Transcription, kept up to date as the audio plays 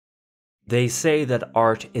They say that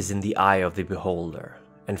art is in the eye of the beholder,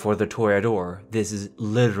 and for the Toreador, this is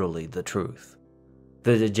literally the truth.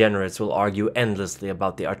 The degenerates will argue endlessly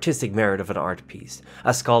about the artistic merit of an art piece,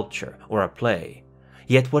 a sculpture, or a play.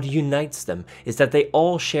 Yet what unites them is that they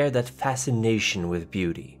all share that fascination with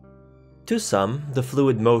beauty. To some, the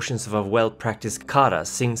fluid motions of a well-practiced kata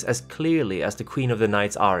sings as clearly as the Queen of the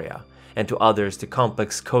Night's aria, and to others the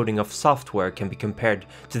complex coding of software can be compared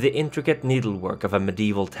to the intricate needlework of a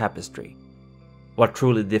medieval tapestry. What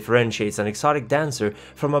truly differentiates an exotic dancer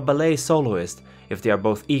from a ballet soloist if they are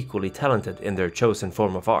both equally talented in their chosen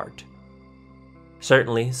form of art?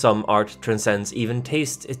 Certainly, some art transcends even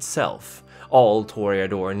taste itself, all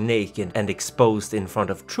Toreador naked and exposed in front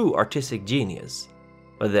of true artistic genius.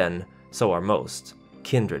 But then, so are most,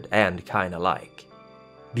 kindred and kind alike.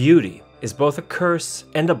 Beauty is both a curse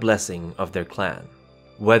and a blessing of their clan.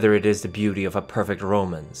 Whether it is the beauty of a perfect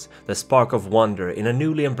romance, the spark of wonder in a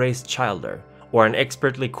newly embraced childer, or an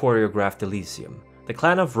expertly choreographed Elysium, the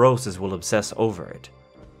Clan of Roses will obsess over it,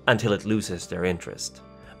 until it loses their interest.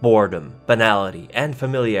 Boredom, banality, and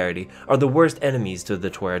familiarity are the worst enemies to the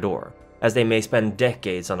Toreador, as they may spend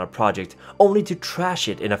decades on a project only to trash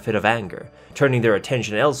it in a fit of anger, turning their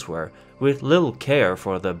attention elsewhere with little care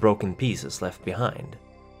for the broken pieces left behind.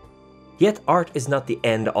 Yet art is not the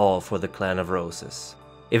end-all for the Clan of Roses.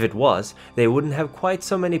 If it was, they wouldn't have quite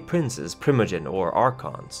so many princes, Primogen, or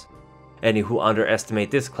archons. Any who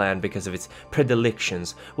underestimate this clan because of its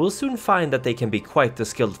predilections will soon find that they can be quite the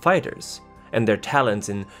skilled fighters, and their talents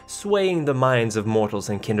in swaying the minds of mortals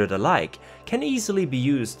and kindred alike can easily be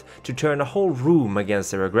used to turn a whole room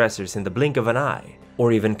against their aggressors in the blink of an eye,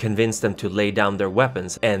 or even convince them to lay down their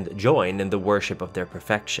weapons and join in the worship of their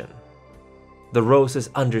perfection. The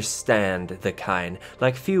Roses understand the kind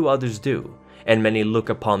like few others do, and many look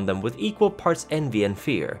upon them with equal parts envy and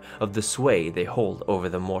fear of the sway they hold over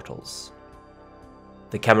the mortals.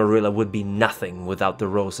 The Camarilla would be nothing without the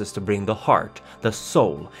Roses to bring the heart, the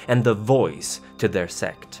soul, and the voice to their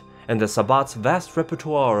sect, and the Sabbat's vast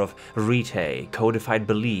repertoire of rite, codified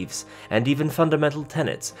beliefs, and even fundamental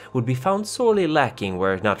tenets would be found sorely lacking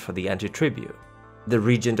were it not for the anti-tribute. The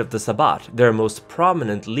regent of the Sabbat, their most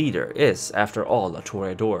prominent leader, is, after all, a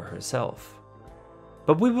Toreador herself.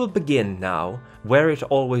 But we will begin now, where it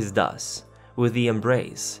always does, with the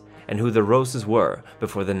embrace, and who the Roses were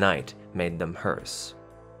before the night made them hers.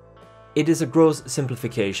 It is a gross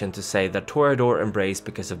simplification to say that Toreador embrace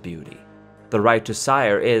because of beauty. The right to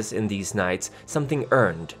sire is, in these nights, something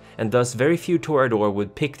earned, and thus very few Toreador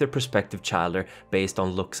would pick their prospective childer based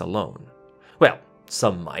on looks alone. Well,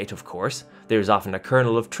 some might, of course. There is often a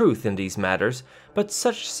kernel of truth in these matters, but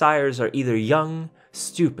such sires are either young,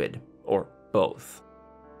 stupid, or both.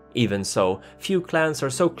 Even so, few clans are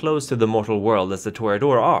so close to the mortal world as the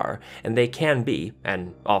Toreador are, and they can be,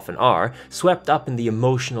 and often are, swept up in the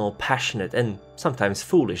emotional, passionate, and sometimes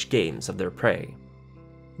foolish games of their prey.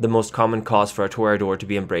 The most common cause for a Toreador to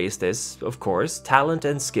be embraced is, of course, talent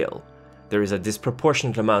and skill. There is a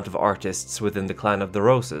disproportionate amount of artists within the Clan of the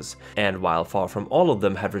Roses, and while far from all of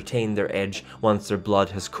them have retained their edge once their blood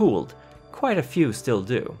has cooled, quite a few still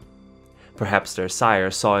do. Perhaps their sire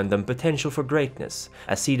saw in them potential for greatness,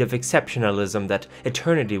 a seed of exceptionalism that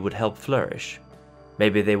eternity would help flourish.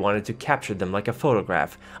 Maybe they wanted to capture them like a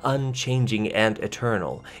photograph, unchanging and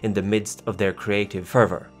eternal, in the midst of their creative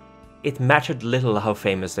fervor. It mattered little how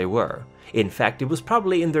famous they were. In fact, it was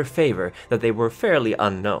probably in their favor that they were fairly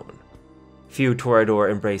unknown. Few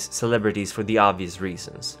Toreador embrace celebrities for the obvious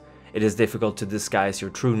reasons. It is difficult to disguise your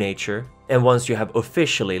true nature, and once you have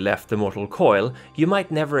officially left the mortal coil, you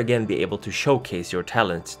might never again be able to showcase your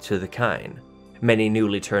talent to the kind. Many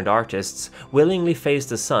newly turned artists willingly face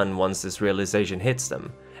the sun once this realization hits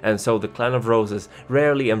them, and so the Clan of Roses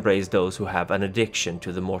rarely embrace those who have an addiction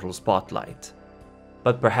to the mortal spotlight.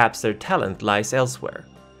 But perhaps their talent lies elsewhere.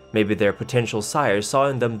 Maybe their potential sire saw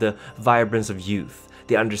in them the vibrance of youth,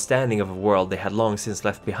 the understanding of a world they had long since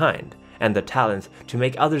left behind, and the talent to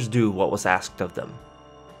make others do what was asked of them.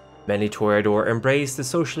 Many Toreador embrace the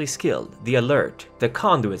socially skilled, the alert, the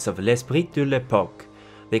conduits of l'esprit de l'époque.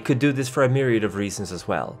 They could do this for a myriad of reasons as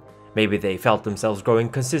well. Maybe they felt themselves growing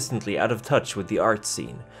consistently out of touch with the art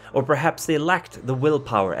scene, or perhaps they lacked the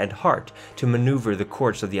willpower and heart to maneuver the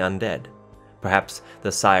courts of the undead. Perhaps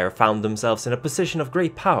the sire found themselves in a position of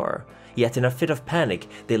great power, yet in a fit of panic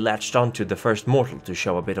they latched onto the first mortal to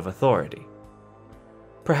show a bit of authority.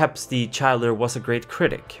 Perhaps the childer was a great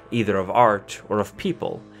critic, either of art or of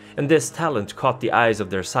people, and this talent caught the eyes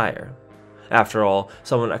of their sire. After all,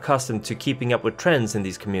 someone accustomed to keeping up with trends in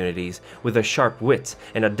these communities, with a sharp wit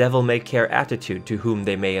and a devil-may-care attitude to whom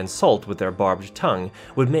they may insult with their barbed tongue,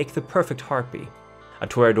 would make the perfect harpy. A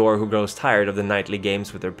Toreador who grows tired of the nightly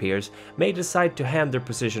games with their peers may decide to hand their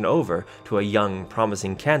position over to a young,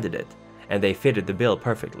 promising candidate, and they fitted the bill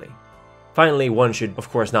perfectly. Finally, one should of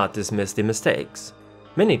course not dismiss the mistakes.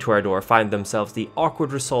 Many Toreador find themselves the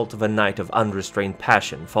awkward result of a night of unrestrained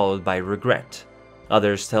passion followed by regret.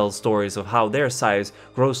 Others tell stories of how their sires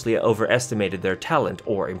grossly overestimated their talent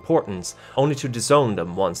or importance, only to disown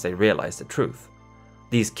them once they realize the truth.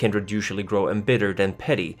 These kindred usually grow embittered and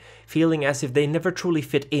petty, feeling as if they never truly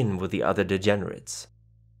fit in with the other degenerates.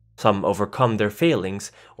 Some overcome their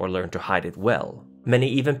failings or learn to hide it well. Many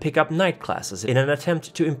even pick up night classes in an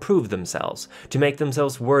attempt to improve themselves, to make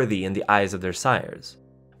themselves worthy in the eyes of their sires.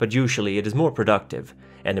 But usually it is more productive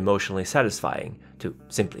and emotionally satisfying to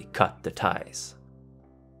simply cut the ties.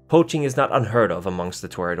 Poaching is not unheard of amongst the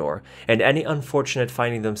Toreador, and any unfortunate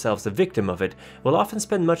finding themselves the victim of it will often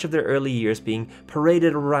spend much of their early years being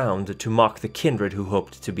paraded around to mock the kindred who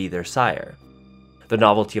hoped to be their sire. The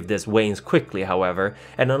novelty of this wanes quickly, however,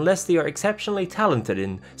 and unless they are exceptionally talented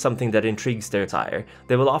in something that intrigues their sire,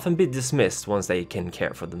 they will often be dismissed once they can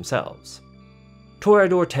care for themselves.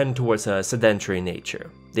 Toreador tend towards a sedentary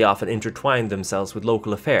nature. They often intertwine themselves with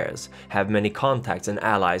local affairs, have many contacts and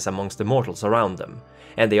allies amongst the mortals around them,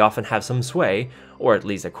 and they often have some sway, or at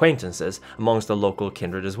least acquaintances, amongst the local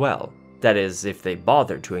kindred as well. That is, if they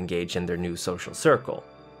bother to engage in their new social circle.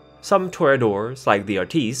 Some Toreadors, like the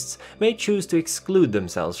artistes, may choose to exclude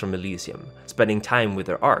themselves from Elysium, spending time with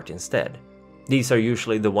their art instead. These are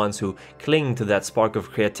usually the ones who cling to that spark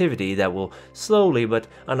of creativity that will slowly but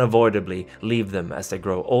unavoidably leave them as they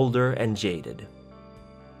grow older and jaded.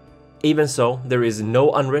 Even so, there is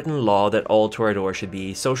no unwritten law that all Toreadors should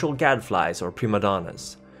be social gadflies or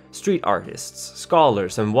primadonnas. Street artists,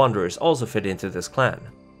 scholars, and wanderers also fit into this clan.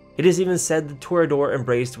 It is even said that Toreador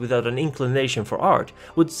embraced without an inclination for art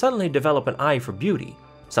would suddenly develop an eye for beauty,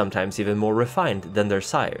 sometimes even more refined than their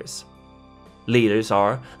sires. Leaders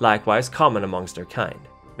are, likewise, common amongst their kind.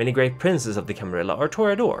 Many great princes of the Camarilla are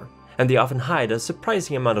Toreador, and they often hide a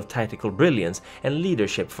surprising amount of tactical brilliance and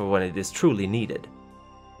leadership for when it is truly needed.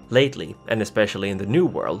 Lately, and especially in the New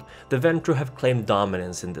World, the Ventru have claimed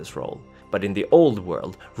dominance in this role, but in the Old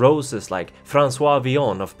World, roses like François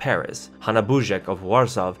Villon of Paris, Hanna Buzek of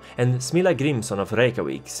Warsaw, and Smila Grimson of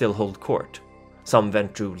Reykjavik still hold court. Some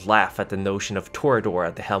Ventru laugh at the notion of Toreador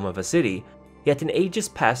at the helm of a city, yet in ages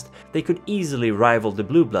past they could easily rival the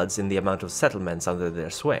Blue Bloods in the amount of settlements under their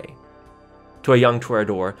sway. To a young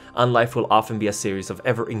Toreador, unlife will often be a series of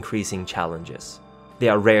ever-increasing challenges. They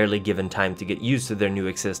are rarely given time to get used to their new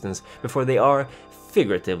existence before they are,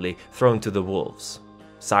 figuratively, thrown to the wolves.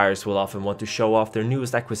 Sires will often want to show off their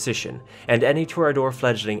newest acquisition, and any Toreador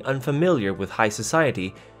fledgling unfamiliar with high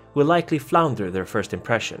society will likely flounder their first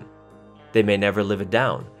impression. They may never live it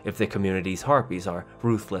down if the community's harpies are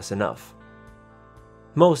ruthless enough.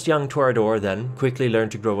 Most young Toreador then quickly learn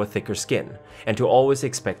to grow a thicker skin, and to always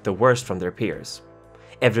expect the worst from their peers.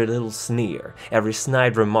 Every little sneer, every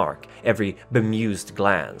snide remark, every bemused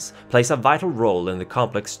glance plays a vital role in the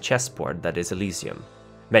complex chessboard that is Elysium.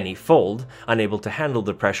 Many fold, unable to handle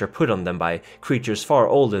the pressure put on them by creatures far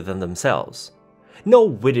older than themselves. No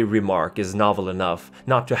witty remark is novel enough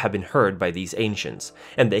not to have been heard by these ancients,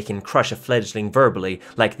 and they can crush a fledgling verbally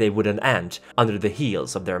like they would an ant under the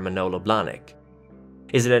heels of their Manolo Blahnik.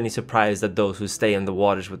 Is it any surprise that those who stay in the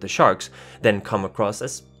waters with the sharks then come across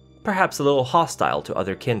as perhaps a little hostile to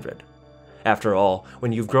other kindred? After all,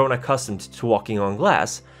 when you've grown accustomed to walking on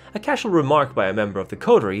glass, a casual remark by a member of the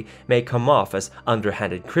coterie may come off as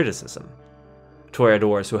underhanded criticism.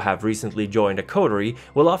 Toreadors who have recently joined a coterie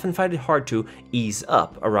will often find it hard to ease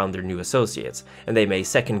up around their new associates, and they may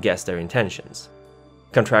second-guess their intentions.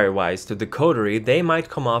 Contrariwise to the coterie, they might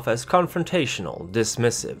come off as confrontational,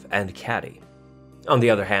 dismissive, and catty. On the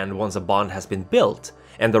other hand, once a bond has been built,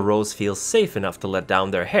 and the rows feel safe enough to let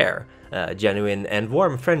down their hair, a genuine and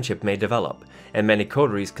warm friendship may develop, and many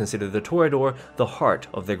coteries consider the Toreador the heart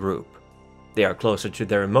of the group. They are closer to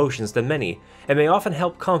their emotions than many, and may often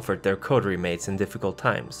help comfort their coterie mates in difficult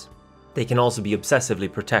times. They can also be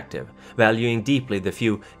obsessively protective, valuing deeply the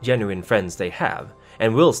few genuine friends they have,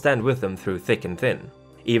 and will stand with them through thick and thin.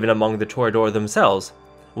 Even among the Toreador themselves,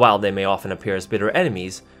 while they may often appear as bitter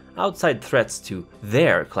enemies, outside threats to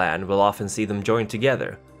their clan will often see them join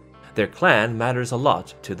together. Their clan matters a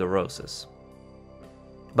lot to the Roses.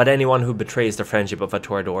 But anyone who betrays the friendship of a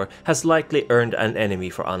Toreador has likely earned an enemy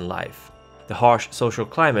for unlife. The harsh social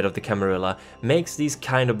climate of the Camarilla makes these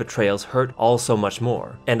kind of betrayals hurt all so much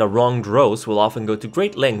more, and a wronged Rose will often go to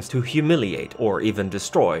great lengths to humiliate or even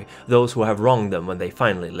destroy those who have wronged them when they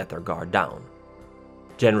finally let their guard down.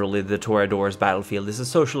 Generally, the Toreador's battlefield is a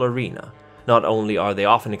social arena. Not only are they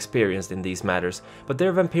often experienced in these matters, but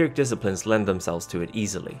their vampiric disciplines lend themselves to it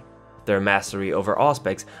easily. Their mastery over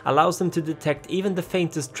auspex allows them to detect even the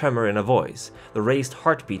faintest tremor in a voice, the raised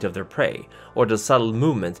heartbeat of their prey, or the subtle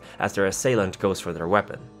movement as their assailant goes for their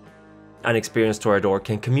weapon. An experienced Toreador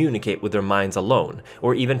can communicate with their minds alone,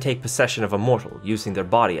 or even take possession of a mortal, using their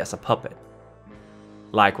body as a puppet.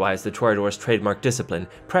 Likewise, the Toreador's trademark discipline,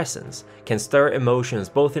 presence, can stir emotions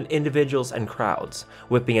both in individuals and crowds,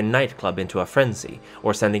 whipping a nightclub into a frenzy,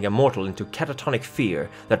 or sending a mortal into catatonic fear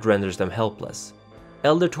that renders them helpless.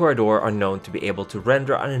 Elder Toreador are known to be able to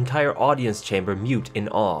render an entire audience chamber mute in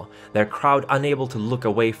awe, their crowd unable to look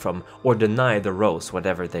away from or deny the rose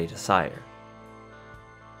whatever they desire.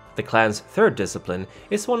 The clan's third discipline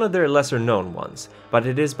is one of their lesser known ones, but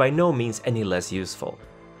it is by no means any less useful.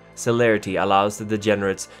 Celerity allows the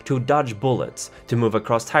degenerates to dodge bullets, to move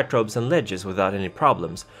across tightropes and ledges without any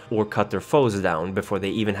problems, or cut their foes down before they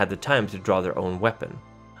even had the time to draw their own weapon.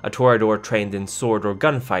 A Toreador trained in sword or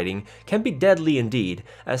gunfighting can be deadly indeed,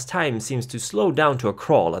 as time seems to slow down to a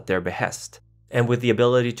crawl at their behest. And with the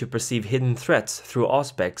ability to perceive hidden threats through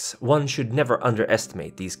auspex, one should never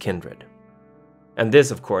underestimate these kindred. And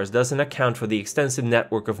this, of course, doesn't account for the extensive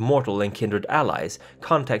network of mortal and kindred allies,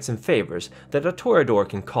 contacts and favors that a Toreador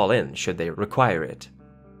can call in should they require it.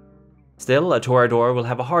 Still, a Toreador will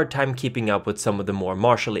have a hard time keeping up with some of the more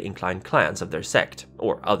martially inclined clans of their sect,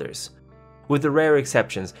 or others. With the rare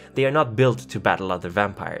exceptions, they are not built to battle other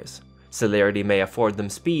vampires. Celerity may afford them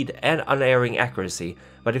speed and unerring accuracy,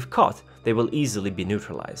 but if caught, they will easily be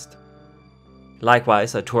neutralized.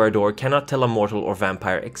 Likewise, a Toreador cannot tell a mortal or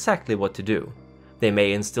vampire exactly what to do. They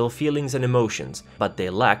may instill feelings and emotions, but they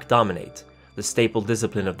lack dominate, the staple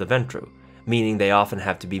discipline of the Ventru, meaning they often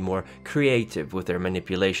have to be more creative with their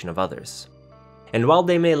manipulation of others. And while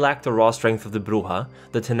they may lack the raw strength of the Bruja,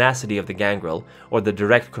 the tenacity of the Gangrel, or the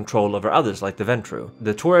direct control over others like the Ventru,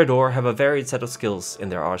 the Toreador have a varied set of skills in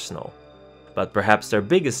their arsenal. But perhaps their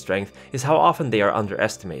biggest strength is how often they are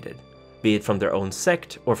underestimated. Be it from their own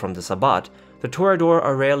sect or from the Sabbat, the Toreador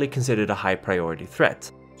are rarely considered a high priority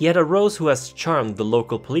threat. Yet a Rose who has charmed the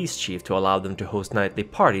local police chief to allow them to host nightly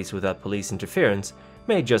parties without police interference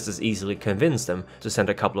may just as easily convince them to send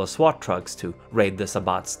a couple of SWAT trucks to raid the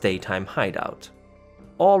Sabbat's daytime hideout.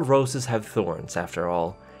 All roses have thorns, after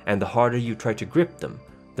all, and the harder you try to grip them,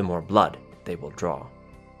 the more blood they will draw.